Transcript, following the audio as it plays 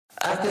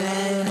I've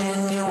been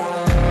in your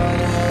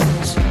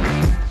waters.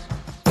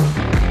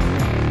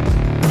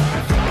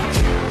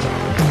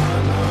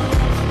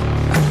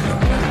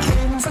 I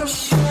came for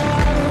sure.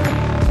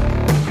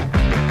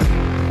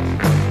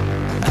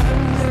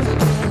 I've never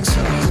been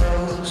so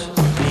close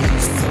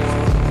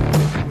before.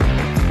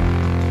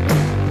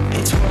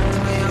 It's one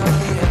way or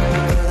the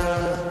other.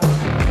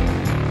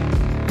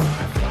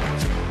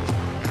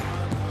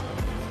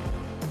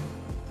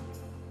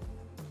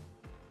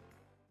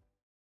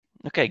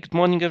 Okay, good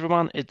morning,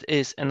 everyone. It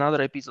is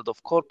another episode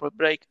of Corporate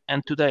Break,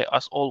 and today,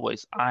 as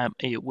always, I am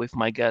with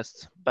my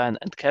guests Ben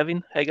and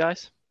Kevin. Hey,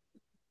 guys.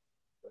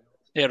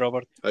 Hey,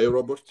 Robert. Hi,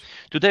 Robert.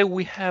 Today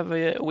we're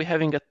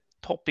having a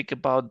topic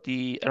about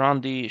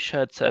around the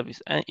shared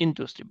service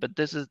industry, but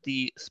this is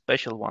the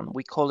special one.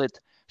 We call it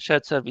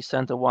Shared Service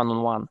Center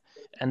One-on-One,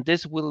 and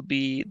this will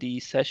be the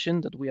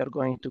session that we are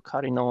going to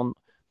carry on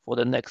for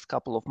the next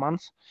couple of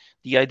months.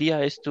 The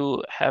idea is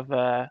to have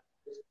a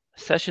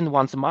session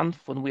once a month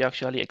when we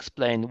actually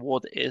explain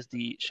what is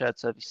the shared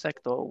service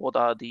sector, what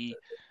are the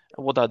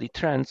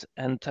trends,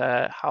 and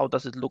how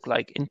does it look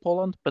like in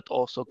Poland, but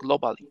also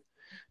globally.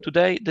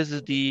 Today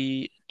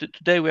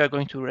we are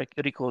going to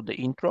record the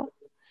intro.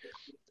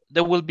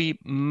 There will be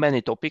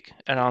many topics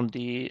around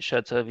the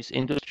shared service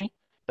industry,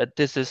 but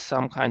this is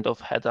some kind of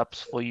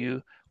heads-ups for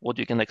you what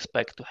you can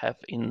expect to have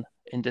in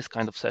this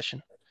kind of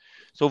session.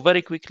 So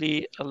very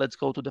quickly, let's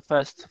go to the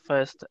first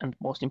and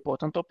most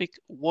important topic.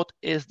 What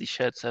is the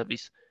shared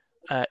service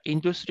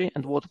industry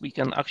and what we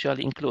can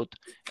actually include?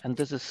 And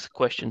this is a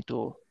question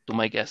to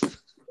my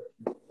guests.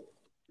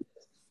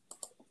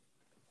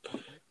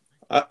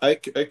 I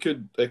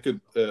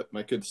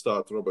could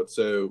start, Robert.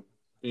 So,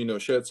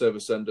 shared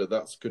service center,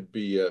 that could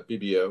be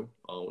BBO,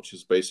 which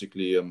is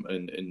basically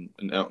an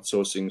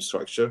outsourcing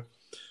structure.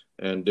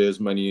 And there's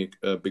many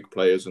big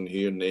players in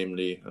here,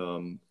 namely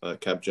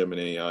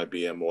Capgemini,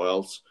 IBM, or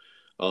else.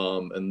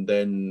 And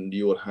then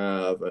you will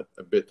have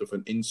a bit of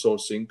an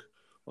insourcing,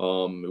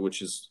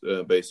 which is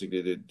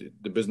basically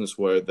the business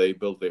where they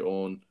build their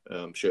own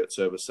shared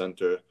service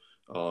center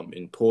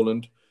in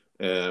Poland.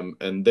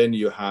 And then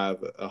you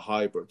have a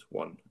hybrid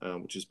one,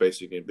 which is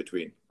basically in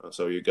between.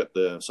 So you get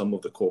some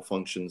of the core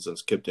functions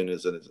as kept in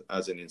as an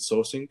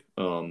insourcing,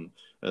 and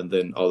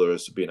then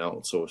others being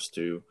outsourced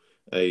to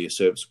a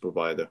service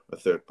provider, a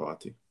third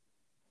party.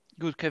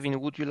 Good, Kevin.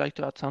 Would you like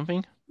to add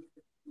something?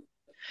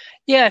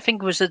 Yeah, I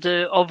think was that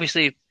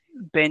obviously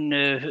Ben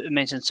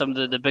mentioned some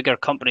of the bigger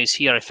companies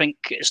here. I think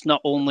it's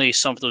not only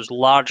some of those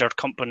larger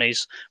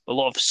companies, but a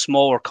lot of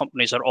smaller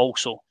companies are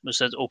also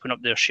open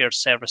up their shared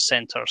service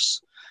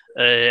centers.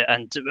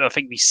 And I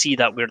think we see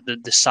that where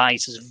the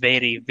size is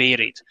very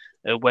varied,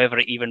 whether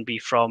it even be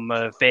from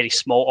very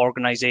small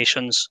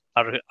organizations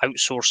are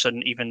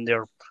outsourcing even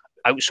their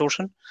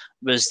outsourcing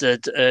was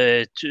that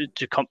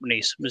to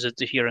companies was it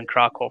here in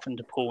Krakow and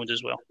to Poland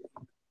as well.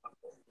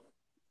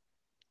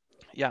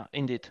 Yeah,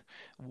 indeed.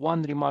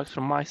 One remark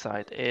from my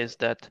side is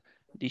that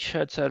the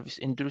shared service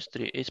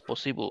industry is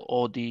possible,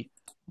 or the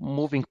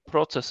moving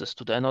processes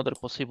to another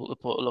possible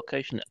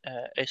location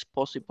is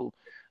possible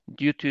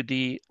due to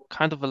the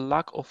kind of a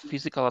lack of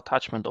physical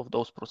attachment of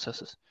those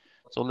processes.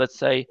 So let's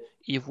say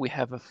if we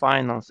have a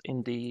finance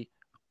in the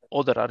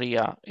other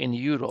area in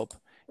Europe,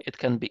 it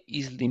can be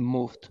easily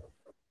moved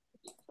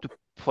to,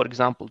 for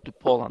example, to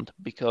Poland,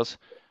 because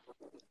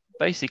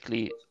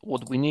basically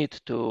what we need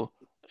to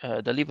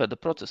deliver the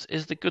process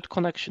is the good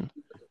connection,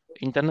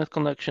 internet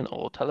connection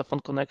or telephone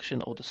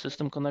connection or the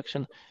system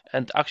connection,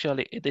 and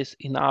actually it is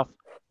enough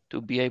to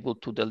be able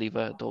to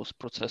deliver those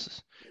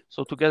processes.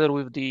 So together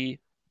with the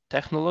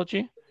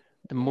technology,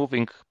 the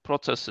moving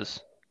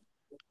processes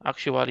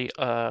actually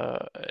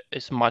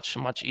is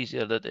much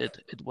easier than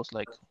it was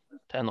like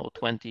 10 or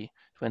 20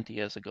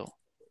 years ago.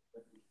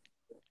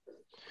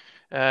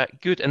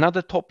 Good.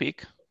 Another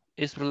topic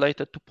is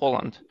related to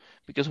Poland,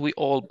 because we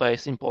all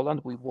based in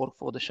Poland. We work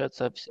for the shared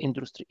service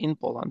industry in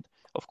Poland.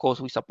 Of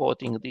course, we're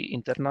supporting the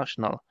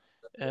international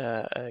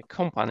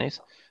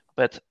companies,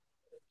 but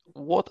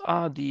what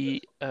are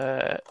the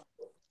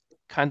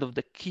kind of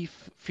the key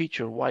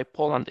feature why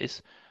Poland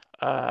is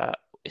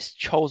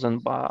chosen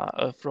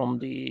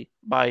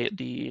by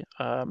the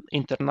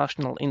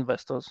international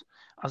investors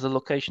as a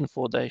location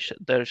for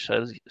their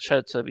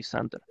shared service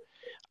center?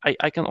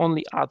 I can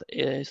only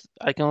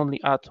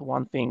add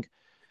one thing,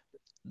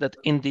 that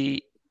in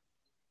the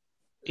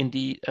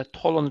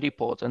Tollon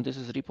report, and this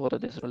is a report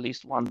that is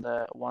released once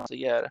a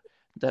year,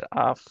 there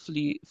are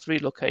three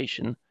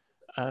locations.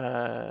 There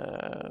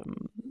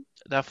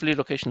are three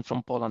locations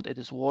from Poland. It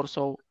is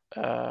Warsaw,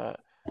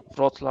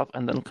 Wrocław,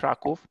 and then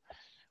Kraków,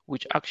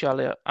 which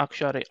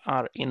actually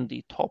are in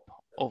the top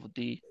of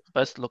the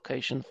best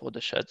location for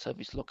the shared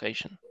service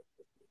location.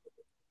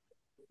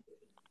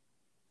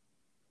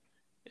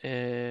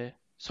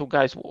 So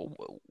guys,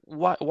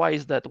 why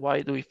is that?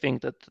 Why do we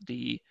think that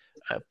the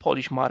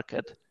Polish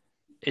market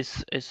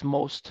is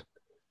most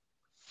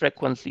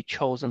frequently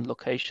chosen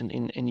location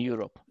in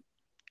Europe?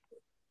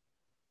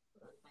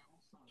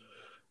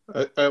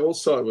 I will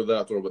start with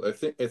that, Robert. I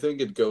think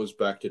it goes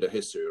back to the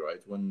history,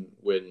 right?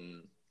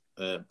 When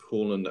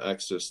Poland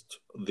accessed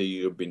the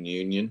European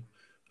Union,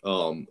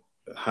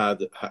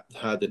 had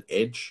an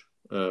edge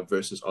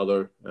versus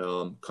other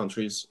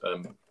countries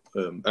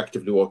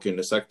actively working in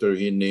the sector,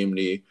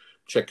 namely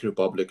Czech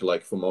Republic,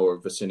 like from our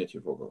vicinity,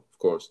 of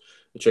course,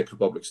 the Czech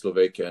Republic,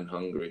 Slovakia, and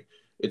Hungary.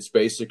 It's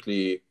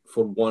basically,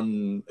 for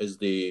one, is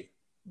the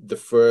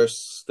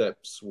first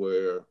steps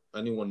where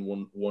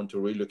anyone want to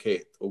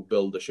relocate or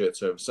build a shared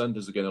service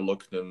centers are going to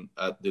look them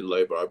at the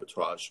labor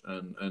arbitrage,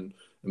 and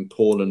in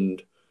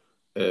Poland,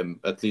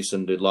 at least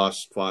in the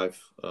last 5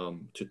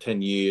 to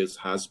 10 years,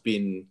 has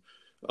been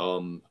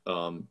on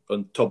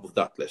top of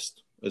that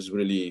list. It's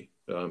really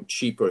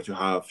cheaper to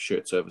have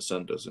shared service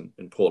centers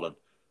in Poland.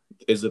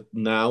 Is it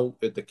now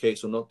the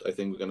case or not? I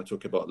think we're going to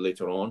talk about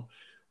later on.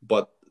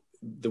 But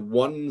the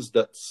ones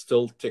that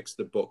still ticks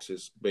the box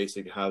is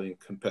basically having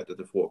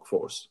competitive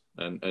workforce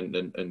and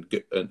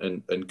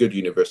good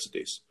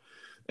universities.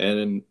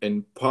 And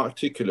in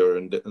particular,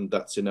 in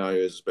that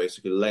scenario, is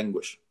basically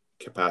language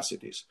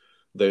capacities.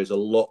 There's a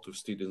lot of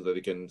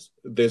students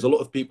there's a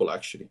lot of people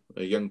actually,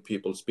 young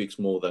people speaks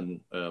more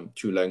than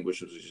 2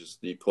 languages, which is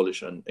the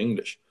Polish and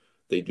English.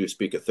 They do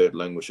speak a 3rd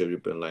language, a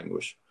European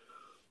language.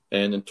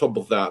 And on top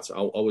of that,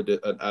 I would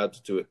add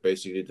to it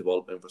basically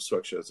develop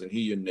infrastructures. And here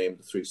you named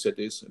the 3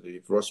 cities,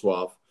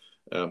 Wrocław,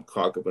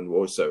 Krakow, and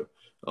Warsaw.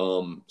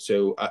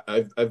 So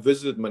I've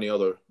visited many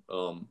other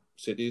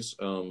cities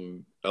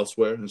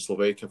elsewhere in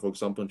Slovakia, for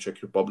example, in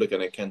Czech Republic,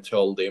 and I can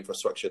tell the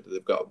infrastructure that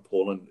they've got in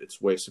Poland,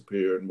 it's way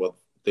superior in what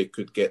they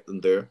could get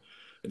in there,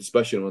 and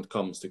especially when it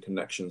comes to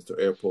connections to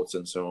airports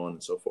and so on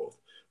and so forth.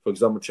 For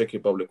example, Czech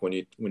Republic, when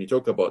you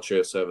talk about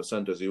shared service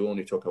centers, you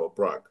only talk about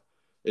Prague.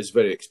 It's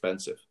very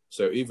expensive.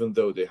 So even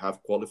though they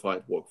have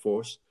qualified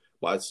workforce,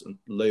 but it's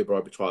labor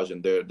arbitrage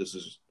in there, this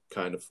is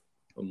kind of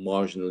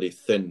marginally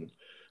thin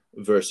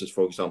versus,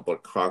 for example,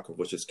 Krakow,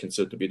 which is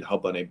considered to be the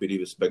hub, and I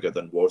believe is bigger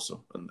than Warsaw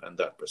and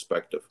that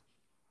perspective.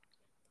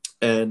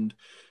 And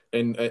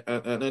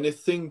I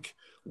think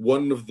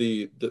one of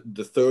the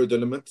third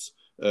elements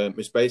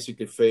is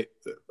basically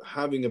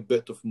having a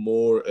bit of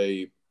more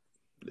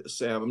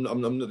I'm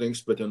not an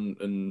expert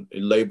in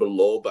labor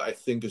law, but I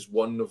think it's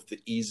one of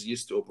the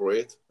easiest to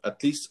operate.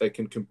 At least I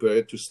can compare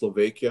it to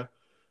Slovakia,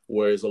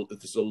 whereas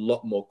it's a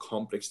lot more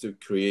complex to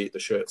create the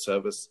shared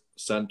service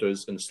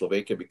centers in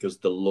Slovakia because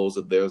the laws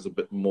are there is a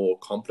bit more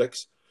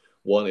complex.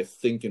 While I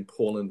think in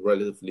Poland,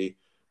 relatively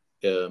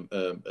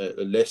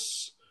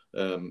less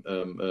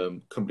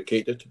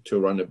complicated to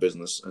run a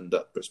business in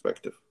that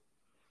perspective.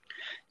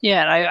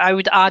 Yeah, I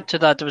would add to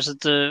that,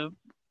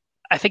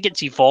 I think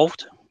it's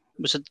evolved.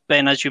 Was it,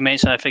 Ben, as you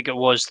mentioned, I think it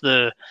was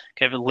the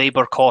kind of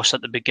labour costs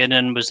at the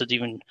beginning, was it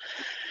even,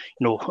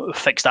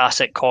 fixed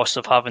asset costs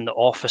of having the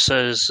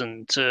offices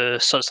and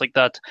such like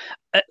that.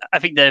 I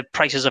think the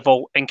prices have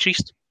all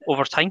increased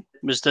over time.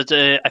 Was that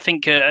I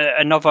think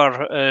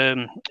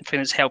another thing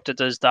that's helped it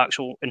is the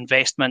actual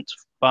investment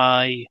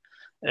by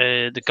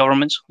the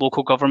governments,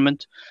 local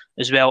government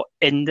as well,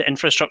 in the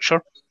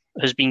infrastructure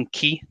has been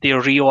key. They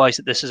realise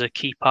that this is a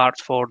key part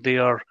for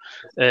their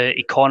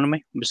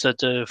economy,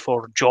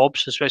 for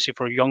jobs, especially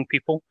for young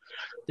people.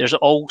 There's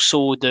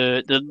also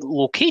the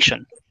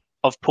location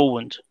of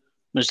Poland,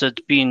 was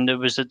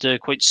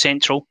quite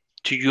central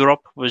to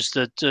Europe, was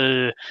that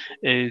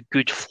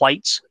good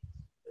flights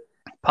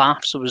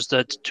paths, was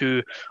that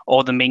to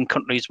all the main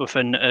countries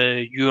within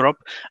Europe,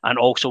 and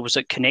also was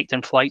it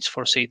connecting flights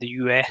for, say, the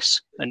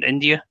US and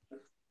India.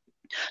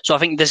 So I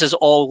think this has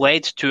all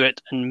led to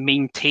it and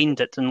maintained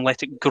it and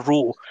let it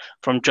grow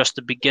from just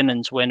the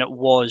beginnings when it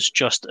was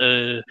just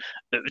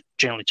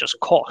generally just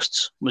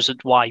costs. Was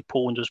it why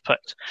Poland was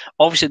picked?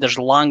 Obviously, there's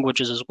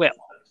languages as well.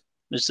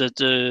 Is that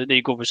there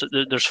you go?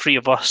 There's 3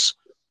 of us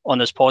on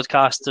this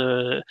podcast.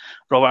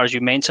 Robert, as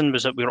you mentioned,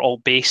 was that we're all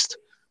based.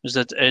 Was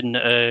that in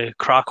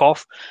Krakow,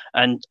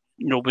 and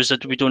was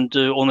that we don't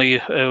only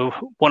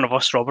one of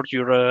us, Robert,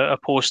 you're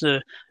opposed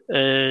to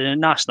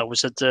national,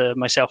 was that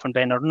myself and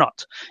Ben are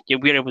not.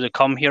 Yet we're able to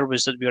come here,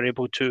 was that we're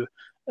able to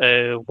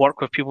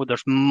work with people.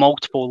 There's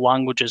multiple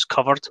languages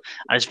covered,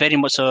 and it's very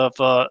much of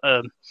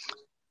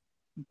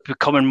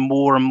becoming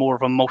more and more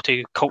of a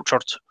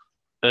multicultural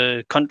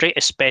country,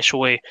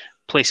 especially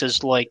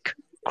places like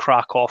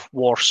Krakow,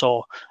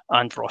 Warsaw,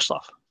 and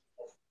Wrocław.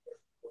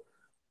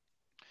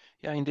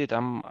 Yeah, indeed,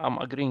 I'm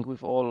agreeing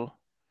with all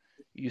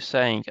you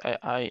saying.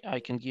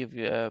 I can give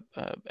you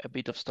a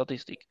bit of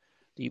statistic.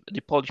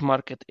 The Polish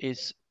market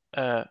is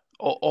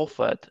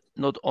offered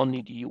not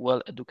only the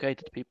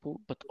well-educated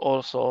people, but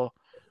also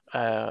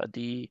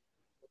the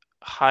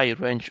high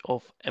range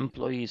of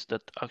employees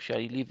that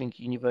actually leaving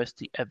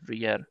university every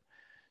year.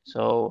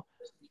 So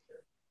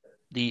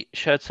the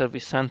shared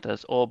service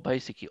centers, or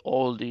basically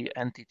all the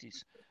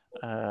entities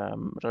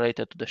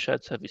related to the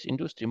shared service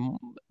industry,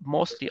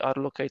 mostly are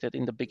located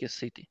in the biggest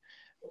city.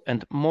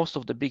 And most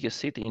of the biggest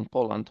city in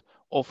Poland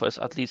offers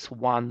at least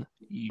one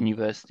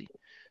university.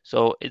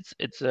 So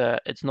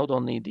it's not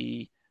only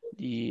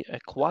the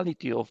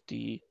quality of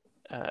the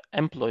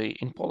employee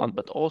in Poland,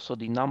 but also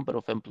the number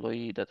of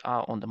employees that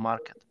are on the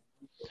market.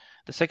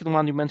 The second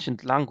one you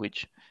mentioned,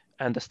 language,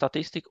 And the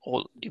statistic,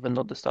 or even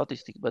not the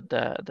statistic, but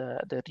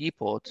the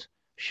report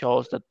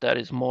shows that there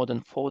is more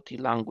than 40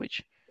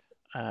 language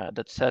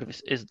that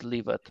service is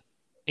delivered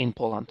in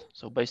Poland.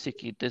 So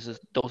basically,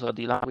 those are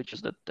the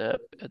languages that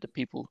the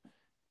people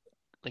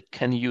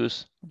can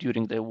use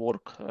during their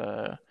work,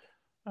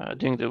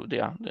 during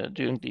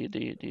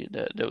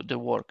the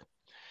work.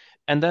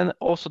 And then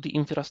also the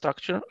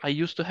infrastructure. I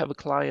used to have a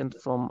client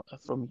from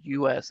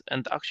US,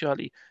 and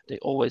actually they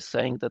always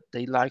saying that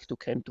they like to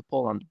come to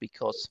Poland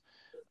because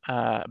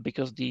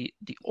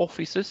the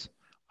offices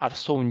are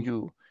so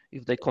new.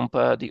 If they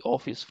compare the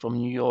office from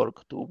New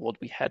York to what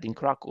we had in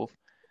Krakow,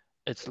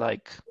 it's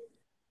like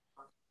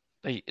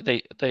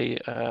they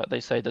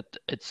say that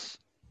it's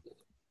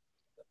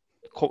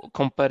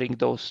comparing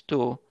those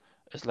two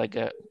is like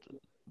a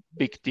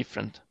big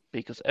difference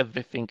because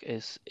everything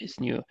is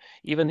new.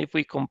 Even if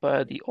we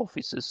compare the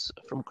offices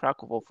from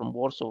Krakow or from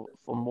Warsaw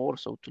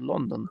to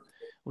London,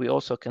 we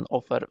also can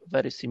offer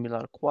very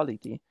similar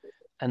quality.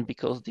 And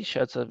because the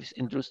shared service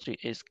industry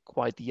is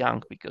quite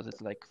young, because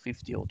it's like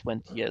 50 or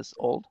 20 years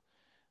old,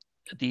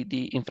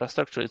 the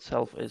infrastructure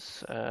itself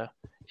is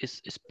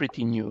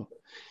pretty new.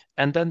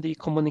 And then the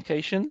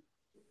communication,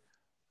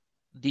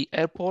 the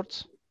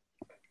airports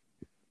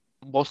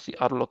mostly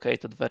are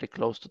located very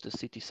close to the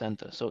city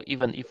center. So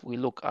even if we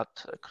look at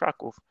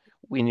Krakow,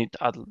 we need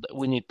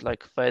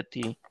like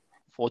 30,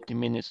 40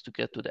 minutes to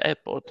get to the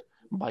airport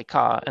by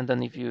car. And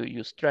then if you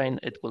use train,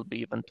 it will be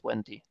even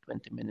 20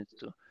 minutes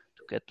to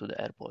get to the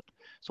airport.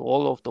 So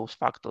all of those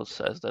factors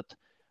says that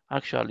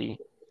actually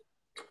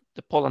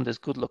the Poland is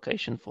good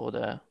location for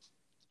the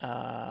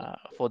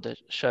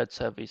shared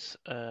service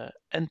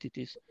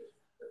entities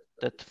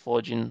that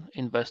Forging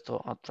investor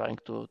are trying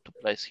to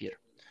place here.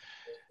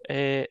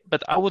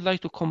 But I would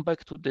like to come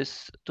back to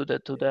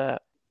the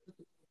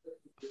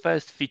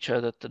first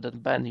feature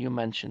that Ben you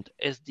mentioned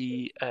is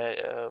the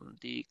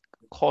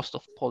cost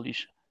of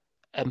Polish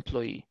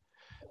employee,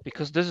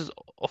 because this is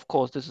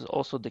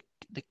also the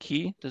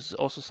key. This is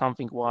also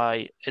something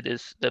why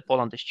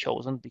Poland is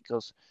chosen,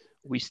 because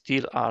we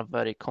still are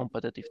very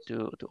competitive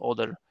to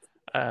other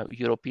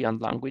European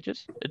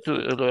languages,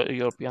 to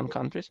European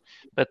countries.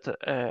 But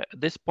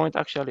this point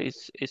actually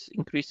is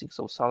increasing.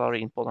 So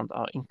salary in Poland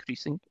are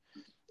increasing.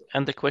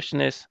 And the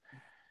question is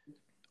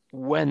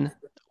when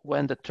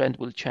the trend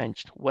will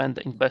change, when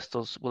the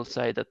investors will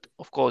say that,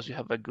 of course, you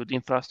have a good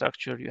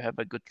infrastructure, you have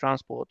a good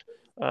transport,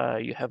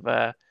 you have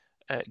a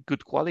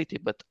good quality,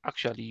 but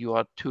actually you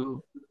are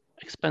too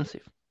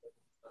expensive.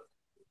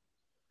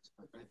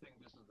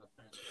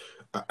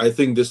 I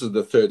think this is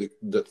the third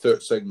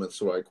segment,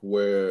 so like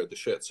where the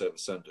shared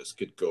service centers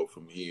could go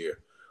from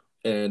here.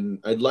 And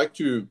I'd like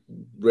to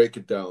break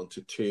it down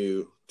to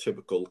two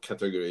typical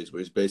categories,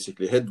 which is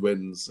basically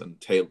headwinds and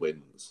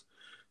tailwinds.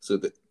 So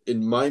that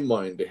in my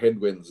mind, the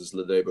headwinds is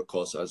the labor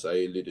cost, as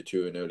I alluded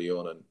to early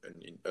on, and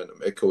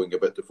I'm echoing a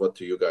bit of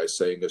what you guys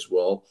saying as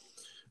well.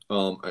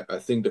 I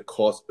think the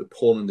cost of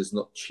Poland is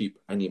not cheap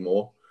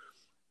anymore,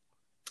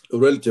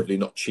 relatively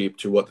not cheap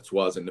to what it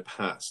was in the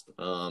past.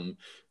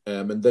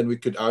 And then we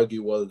could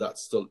argue whether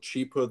that's still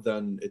cheaper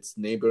than its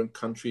neighboring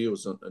country or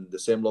on the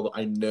same level.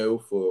 I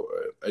know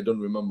I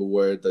don't remember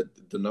where the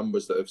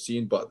numbers that I've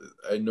seen, but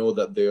I know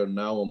that they are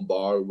now on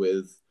par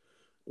with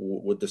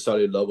the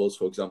salary levels,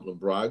 for example, in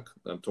Prague.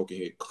 I'm talking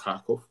here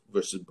Krakow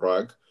versus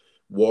Prague.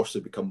 Warsaw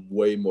become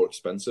way more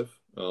expensive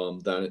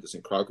than it is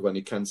in Krakow. And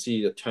you can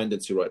see the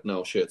tendency right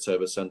now, shared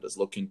service centers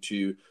looking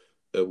to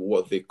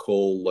what they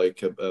call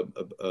like a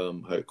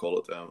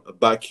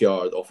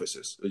backyard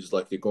offices. It's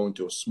like they're going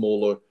to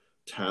smaller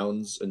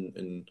towns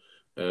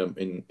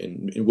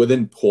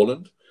within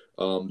Poland,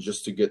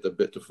 just to get a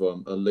bit of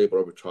a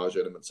labor arbitrage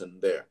elements in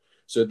there.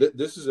 So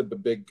this is a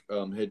big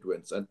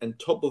headwinds, and on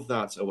top of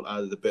that, I will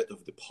add a bit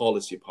of the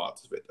policy part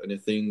of it. And I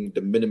think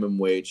the minimum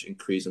wage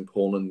increase in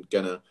Poland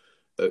gonna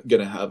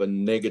have a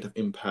negative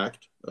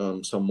impact,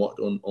 somewhat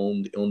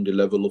on the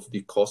level of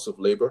the cost of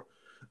labor.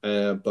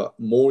 But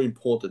more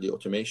importantly,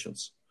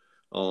 automations.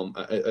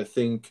 I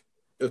think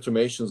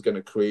automation is going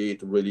to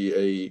create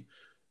really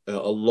a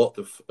lot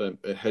of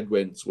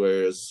headwinds,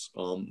 whereas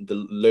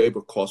the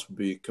labor cost would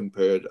be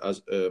compared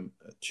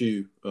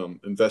to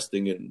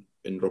investing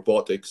in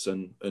robotics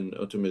and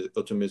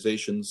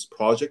automations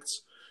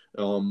projects,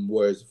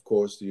 whereas of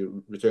course the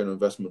return on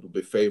investment will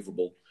be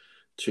favorable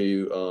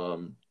to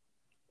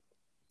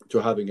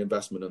having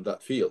investment in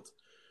that field.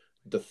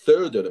 The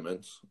third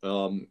element,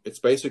 it's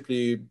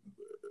basically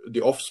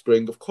the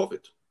offspring of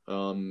COVID,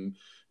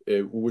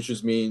 which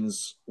just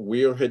means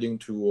we're heading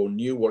to a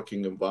new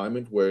working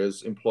environment,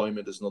 whereas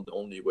employment is not the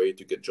only way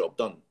to get job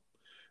done.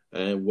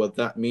 And what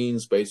that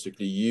means,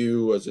 basically,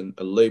 you as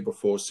a labor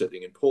force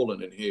sitting in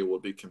Poland and here will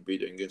be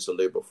competing against a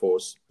labor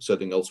force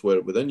sitting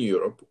elsewhere within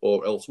Europe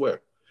or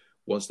elsewhere,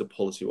 once the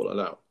policy will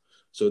allow.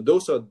 So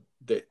those are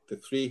the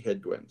three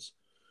headwinds.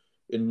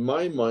 In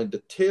my mind, the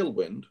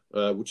tailwind,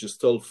 which is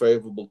still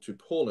favorable to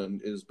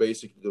Poland, is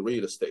basically the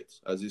real estate.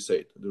 As you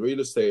said, the real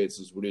estate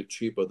is really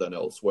cheaper than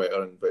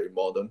elsewhere and very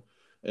modern.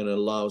 and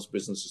allows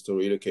businesses to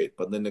relocate.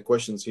 But then the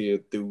question's here,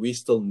 do we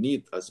still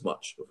need as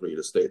much of real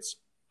estate?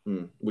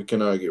 We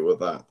can argue with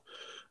that.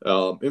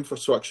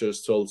 Infrastructure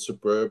is still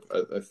superb,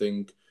 I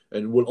think,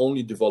 and will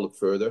only develop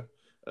further.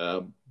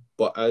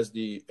 But as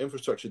the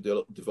infrastructure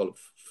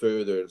develops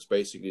further, it's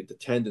basically the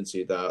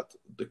tendency that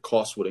the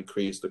cost will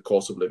increase, the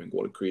cost of living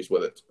will increase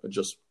with it. It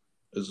just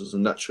is a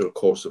natural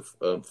course of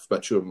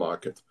mature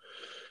market.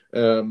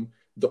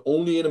 The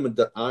only element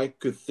that I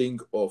could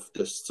think of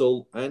that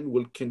still and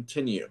will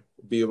continue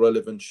be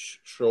relevant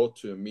short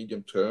to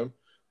medium term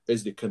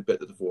is the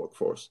competitive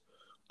workforce.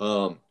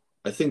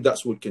 I think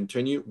that will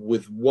continue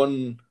with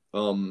one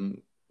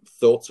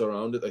thoughts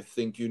around it. I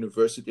think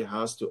university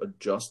has to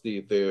adjust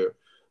their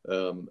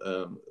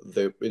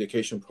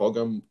education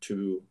program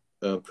to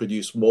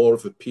produce more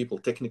of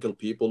technical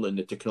people in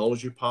the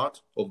technology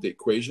part of the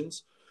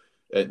equations.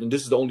 And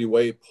this is the only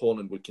way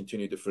Poland will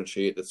continue to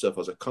differentiate itself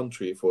as a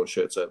country for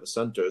shared service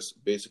centers,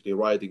 basically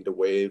riding the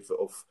wave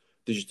of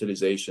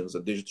digitalizations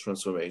and digital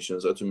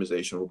transformations,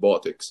 automation,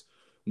 robotics,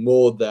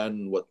 more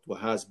than what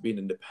has been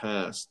in the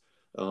past,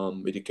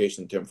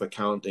 education in terms of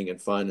accounting and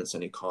finance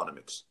and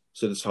economics.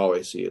 So that's how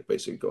I see it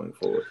basically going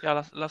forward.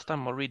 Yeah, last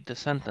time I read the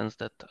sentence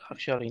that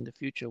actually in the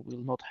future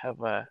we'll not have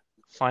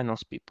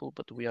finance people,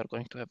 but we are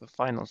going to have a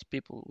finance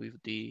people we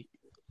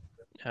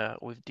are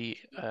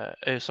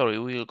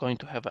going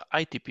to have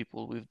IT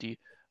people with the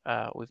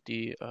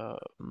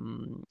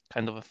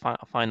kind of a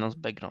finance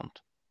background.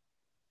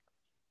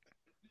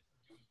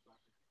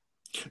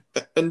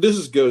 And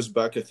this goes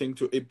back, I think,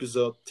 to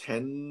episode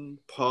 10,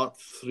 part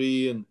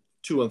 2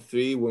 and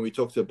 3, when we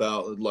talked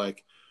about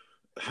like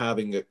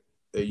having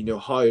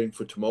hiring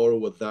for tomorrow.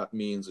 What that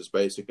means is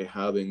basically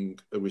having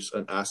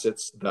an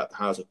assets that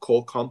has a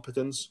core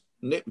competence.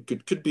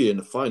 It could be in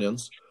the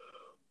finance,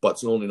 but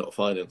it's only not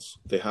finance.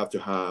 They have to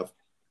have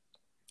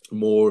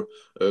more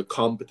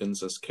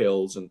competence and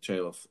skills in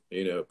terms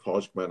of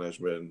project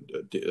management,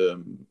 IT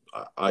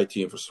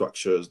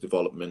infrastructures,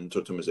 development,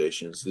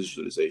 automatizations,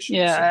 digitalizations.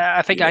 Yeah,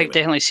 I think I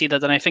definitely see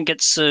that, and I think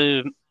it's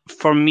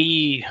for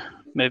me.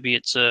 Maybe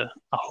it's a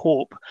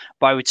hope,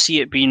 but I would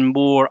see it being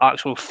more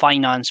actual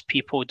finance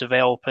people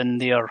developing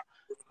their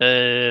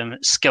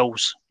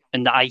skills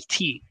in the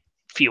IT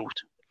field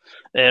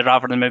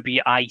rather than maybe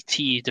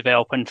IT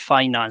developing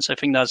finance. I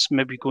think that's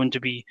maybe going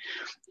to be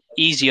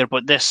easier,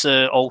 but this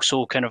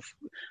also kind of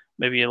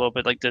maybe a little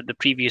bit like the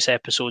previous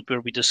episode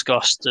where we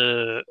discussed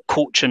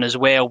coaching as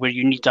well, where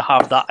you need to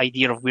have that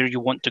idea of where you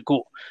want to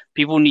go.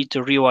 People need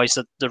to realize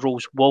that the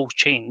roles will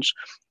change.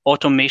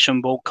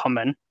 Automation will come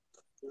in.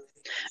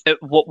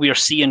 What we are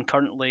seeing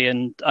currently,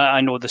 and I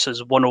know this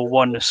is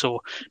 101,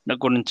 so not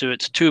going into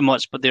it too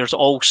much, but there's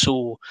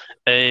also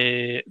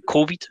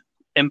COVID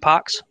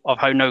impacts of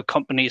how now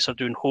companies are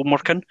doing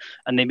homeworking,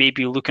 and they may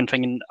be looking,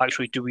 thinking,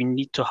 actually, do we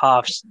need to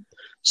have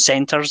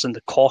centres and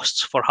the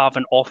costs for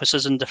having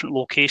offices in different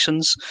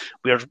locations,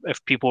 where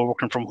if people are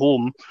working from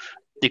home,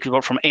 they could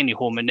work from any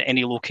home in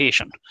any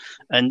location.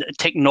 And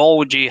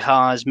technology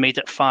has made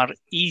it far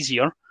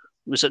easier.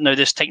 Was it now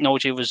this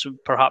technology was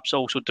perhaps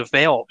also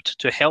developed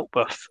to help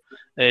with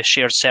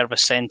shared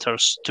service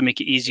centres to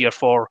make it easier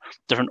for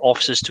different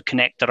offices to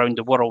connect around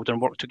the world and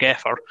work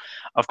together.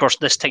 Of course,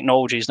 this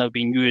technology is now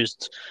being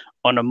used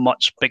on a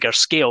much bigger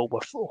scale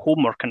with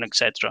homework and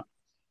etc.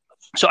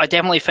 So I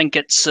definitely think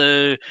it's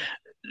we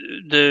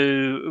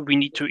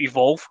need to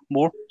evolve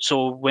more.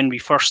 So when we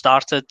first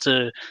started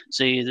to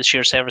say the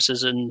shared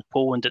services in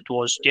Poland, it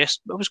was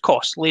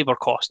costs, labour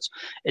costs.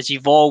 It's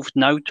evolved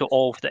now to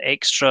all of the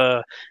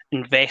extra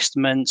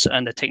investments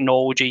and the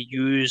technology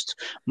used,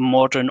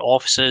 modern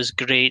offices,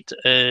 great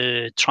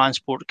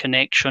transport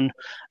connection,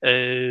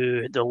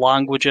 the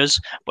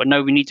languages. But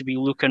now we need to be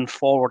looking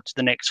forward to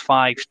the next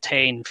 5,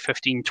 10,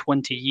 15,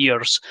 20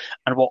 years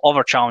and what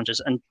other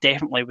challenges. And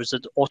definitely was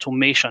that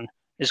automation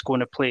is going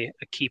to play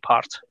a key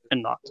part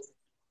in that.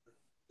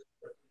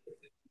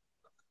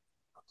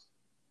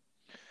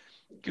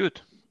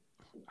 Good.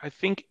 I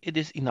think it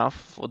is enough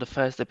for the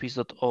first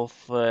episode of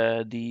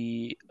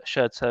the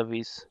Shared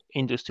Service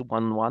Industry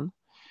 101.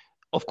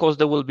 Of course,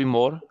 there will be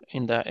more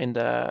in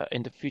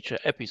the future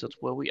episodes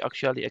where we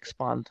actually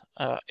expand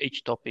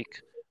each topic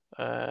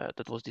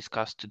that was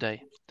discussed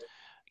today.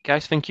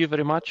 Guys, thank you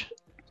very much,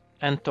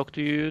 and talk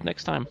to you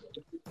next time.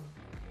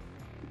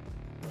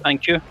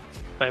 Thank you.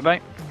 Bye-bye.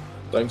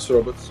 Thanks,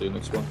 Robert. See you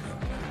next one.